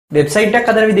Website එකක්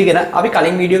හදන විදිහ ගැන අපි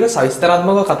කලින් වීඩියෝ එක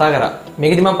සවිස්තරාත්මකව කතා කරා.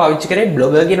 මේකෙදි මම පාවිච්චි කරේ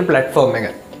Blogger කියන platform එක.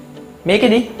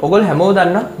 මේකෙදි ඔයගොල්ලෝ හැමෝම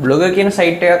දන්න Blogger කියන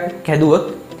site එකක් හැදුවොත්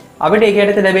අපිට ඒක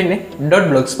යටතේ ලැබෙන්නේ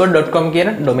 .blogspot.com කියන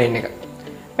domain එක.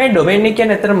 මේ domain එක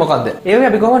කියන්නේ ඇත්තට මොකද්ද? ඒ වගේ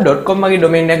අපි කොහොමද .com වගේ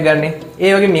domain එකක් ගන්නෙ?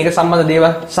 ඒ වගේ මේක සම්බන්ධ දේවල්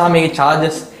සහ මේකේ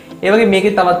charges, ඒ වගේ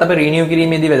මේකේ තවත් අපි renew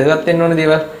කිරීමේදී වැදගත් වෙන්න ඕන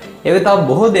දේවල්, ඒ වගේ තව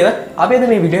බොහෝ දේවල් අපි අද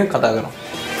මේ වීඩියෝ එකේ කතා කරනවා.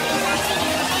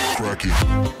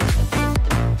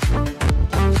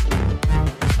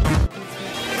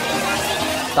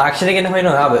 තාක්ෂණය ගැන හොයන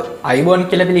ඔයාව අයිබෝන්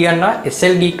කියලා පිළිගන්නවා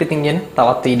SLGeek එකකින් කියන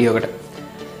තවත් වීඩියෝකට.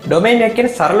 ඩොමේන් එක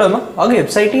කියන්නේ සරලවම ඔයගේ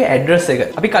වෙබ්සයිට් එකේ ඇඩ්‍රස් එක.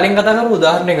 අපි කලින් කතා කරපු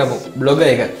උදාහරණයක් ගමු. බ්ලොගර්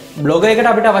එක. බ්ලොගර් එකට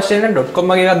අපිට අවශ්‍ය වෙන .com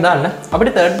වගේ එකක් දාන්න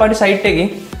අපිට third party site එකකින්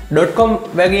 .com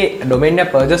වගේ ඩොමේන් එක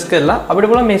purchase කරලා අපිට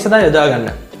පුළුවන් මේ සදා යොදා ගන්න.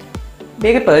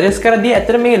 මේක purchase කරද්දී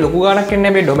ඇත්තට මේක ලොකු ගාණක්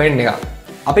එන්නේ මේ ඩොමේන් එක.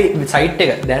 අපි site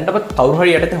එක දැනට අපිට කවුරු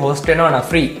හරි යටතේ host වෙනවා නම්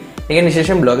free. ඒක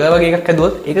විශේෂයෙන් බ්ලොගර් වගේ එකක්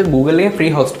හදුවොත් ඒක Google එකෙන්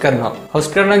free host කරනවා. host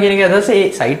කරනවා කියන එක අදහස ඒ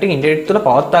site එක ඉන්ටර්නෙට් තුල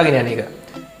පවත්වාගෙන යන එක.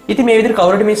 ඉතින් මේ විදිහට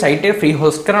කවුරුහරි මේ site එක free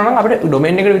host කරනවා නම් අපිට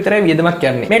domain එකට විතරයි වියදමක්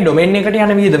යන්නේ. මේ domain එකට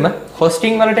යන වියදම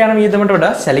hosting වලට යන වියදමට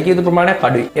වඩා සැලකිය යුතු ප්‍රමාණයක්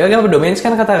අඩුයි. ඒ වගේම අපි domains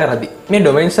ගැන කතා කරද්දී මේ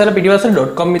domains වල පිටිපස්ස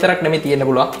 .com විතරක් නෙමෙයි තියෙන්න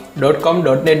පුළුවන්. .com,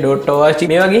 .net, .org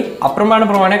මේ වගේ අප්‍රමාණ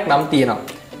ප්‍රමාණයක් නම් තියෙනවා.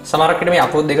 සමහරකට මේ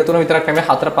අපෝඩ් දෙක තුන විතරක් නෙමෙයි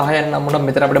 4 5 යන නම් උනම්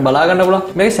මෙතන අපිට බලා ගන්න පුළුවන්.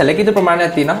 මේකේ සැලකිය යුතු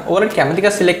ප්‍රමාණයක් තියෙනවා. ඕගොල්ලෝ කැමති එකක්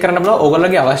සිලෙක්ට් කරන්න පුළුවන්.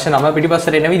 ඕගොල්ලෝගේ අවශ්‍ය නම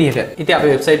පිටිපස්සට එන විදිහට. ඉතින්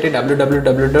අපේ වෙබ්සයිට් එක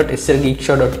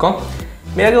www.slgeekshow.com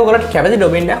මේ වගේ ඔයගොල්ලන්ට කැමති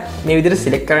ඩොමේන් එකක් මේ විදිහට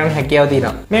සිලෙක්ට් කරගන්න හැකියාව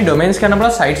තියෙනවා. මේ ඩොමේන්ස් කරන්න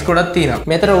පුළුවන් සයිට්ස් ගොඩක් තියෙනවා.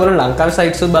 මෙතන ඔයගොල්ලෝ ලංකාවේ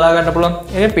සයිට්ස් උත් බලා ගන්න පුළුවන්.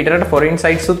 ඒක පිටරට ෆොරින්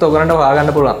සයිට්ස් උත් ඔයගොල්ලන්ට හොයා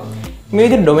ගන්න පුළුවන්. මේ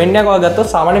විදිහට ඩොමේන් එකක්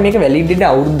ඔයාගත්තොත් සාමාන්‍යයෙන් මේක වැලිඩිටි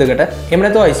අවුරුද්දකට එහෙම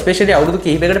නැත්නම් ස්පෙෂලි අවුරුදු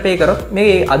කිහිපයකට පේ කරොත් මේක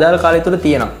අදාළ කාලය තුල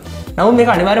තියෙනවා. නමුත් මේක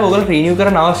අනිවාර්යයෙන්ම ඔයගොල්ලෝ රිනියු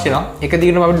කරන්න අවශ්‍ය නැහැ. එක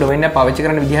දිගටම අපිට ඩොමේන් එක පාවිච්චි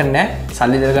කරන්න විදිහක් නැහැ.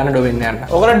 සල්ලි දෙලා ගන්න ඩොමේන්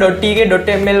එකකට. ඔයගොල්ලෝ .tk,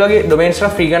 .ml වගේ ඩොමේන්ස්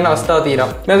වල ෆ්‍රී ගන්න අවස්ථාවක් තියෙනවා.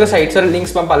 මේක සයිට්ස් වල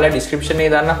ලින්ක්ස් මම පල්ලා ඩිස්ක්‍රිප්ෂන්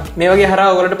එකේ දාන්න. මේ වගේ හරහා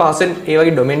ඔයගොල්ලන්ට පහසෙන් ඒ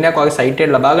වගේ ඩොමේන් එකක් ඔයගේ සයිට්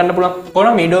එකට ලබා ගන්න පුළුවන්.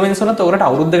 කොහොම මේ ඩොමේන්ස් වලත් ඔයගොල්ලන්ට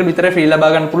අවුරුද්දකට විතර ෆ්‍රී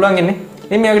ලබා ගන්න පුළුවන් ඉන්නේ.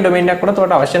 මේ වගේ ඩොමේන් එකක් වලත්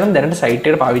ඔයාලට අවශ්‍ය නම් දැනට සයිට්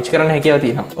එකට පාවිච්චි කරන්න හැකියාව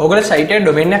තියෙනවා. ඔයගොල්ලෝ සයිට් එකට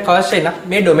ඩොමේන් එකක් අවශ්‍යයි නම්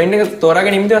මේ ඩොමේන් එක තෝරා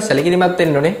ගැනීමදී සැලකිලිමත්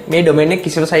වෙන්න ඕනේ. මේ ඩොමේන් එක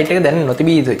කිසිම සයිට් එකක දැන්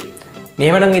නොතිබී යුතුයි.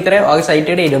 මෙහෙමනම් විතරයි ඔයාගේ සයිට්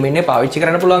එකට මේ ඩොමේන් එක පාවිච්චි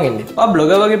කරන්න පුළුවන් ඉන්නේ. ඔයා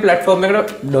බ්ලොගර් වගේ ප්ලැට්ෆෝම්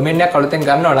එකකට ඩොමේන් එකක් අලුතෙන්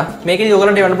ගන්නවා නම් මේකේදී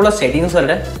ඔයගලන්ට යන්න පුළුවන් සෙටින්ග්ස්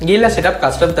වලට ගිහිල්ලා setup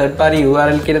custom third party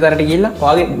URL කියලා තැනට ගිහිල්ලා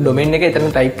ඔයාගේ ඩොමේන් එක එතන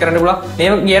ටයිප් කරන්න පුළුවන්.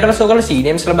 මේක ගියට පස්සේ ඔයගලන්ට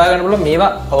CDMs ලබා ගන්න පුළුවන්.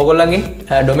 මේවා ඔයගොල්ලන්ගේ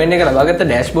ඩොමේන් එක ලබාගත්ත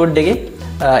dashboard එකේ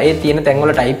ඒ තියෙන තැන්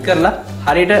වල ටයිප් කරලා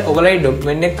හරියට ඔයගලගේ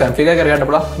ඩොමේන් එක configure කරගන්න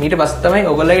පුළුවන්. ඊට පස්සේ තමයි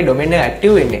ඔයගලගේ ඩොමේන් එක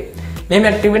ඇක්ටිව් වෙන්නේ. මෙහෙම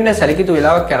ඇක්ටිව් වෙන්න සැලකිය යුතු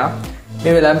වෙලාවක් යනවා.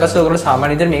 මේ වෙලාවෙන් පස්සේ ඔයගොල්ලෝ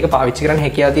සාමාන්‍ය විදිහට මේක පාවිච්චි කරන්න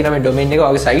හැකියාව තියෙනවා මේ ඩොමේන් එක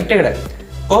ඔයාගේ සයිට් එකට.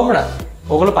 කොහොමද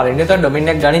ඔයගොල්ලෝ පළවෙනි තර ඩොමේන්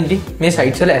එකක් ගනිද්දි මේ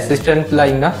සයිට්ස් වල ඇසිස්ටන්ට්ලා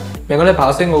ඉන්නවා. මේගොල්ලෝ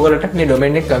පහසුවෙන් ඔයගොල්ලන්ට මේ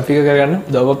ඩොමේන් එක කන්ෆිගර් කරගන්න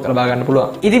උදව්වක් ලබා ගන්න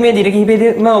පුළුවන්. ඉතින් මේ දින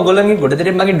කිහිපෙදීම ඔයගොල්ලන්ගේ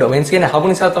ගොඩදෙනෙක් මගේ ඩොමේන්ස් ගැන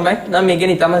අහපු නිසා තමයි මම මේ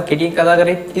ගැන ඉතාම කෙටියෙන් කතා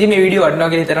කරේ. ඉතින් මේ වීඩියෝ වටිනවා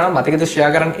කියලා හිතනවා මතකද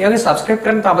ෂෙයා කරන්න. ඒ වගේ සබ්ස්ක්‍රයිබ්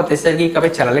කරන්න තාමත් SLGeek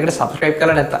අපේ channel එකට සබ්ස්ක්‍රයිබ්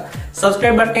කරලා නැත්තම්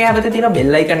සබ්ස්ක්‍රයිබ් බටන් එක හැබැයි තියෙන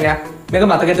බෙල් අයිකන් එක මේක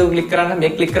මතකද ක්ලික් කරන්න.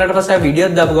 මේක ක්ලික් කරාට පස්සේ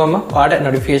වීඩියෝස් දාපු ගමන් ඔයාලට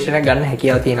නොටිෆිකේෂන් එක ගන්න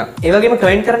හැකියාව තියෙනවා. ඒ වගේම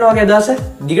කමෙන්ට් කරන්න ඔයාගේ අදහස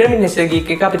දිගටම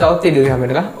SLGeek එක අපි තවත් වීඩියෝ එකක්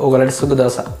හැමෙන්නක ඕගොල්ලන්ට සුබ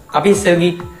දවසක්. අපි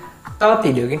SLGeek තවත්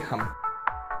වීඩියෝ එකකින් හමු.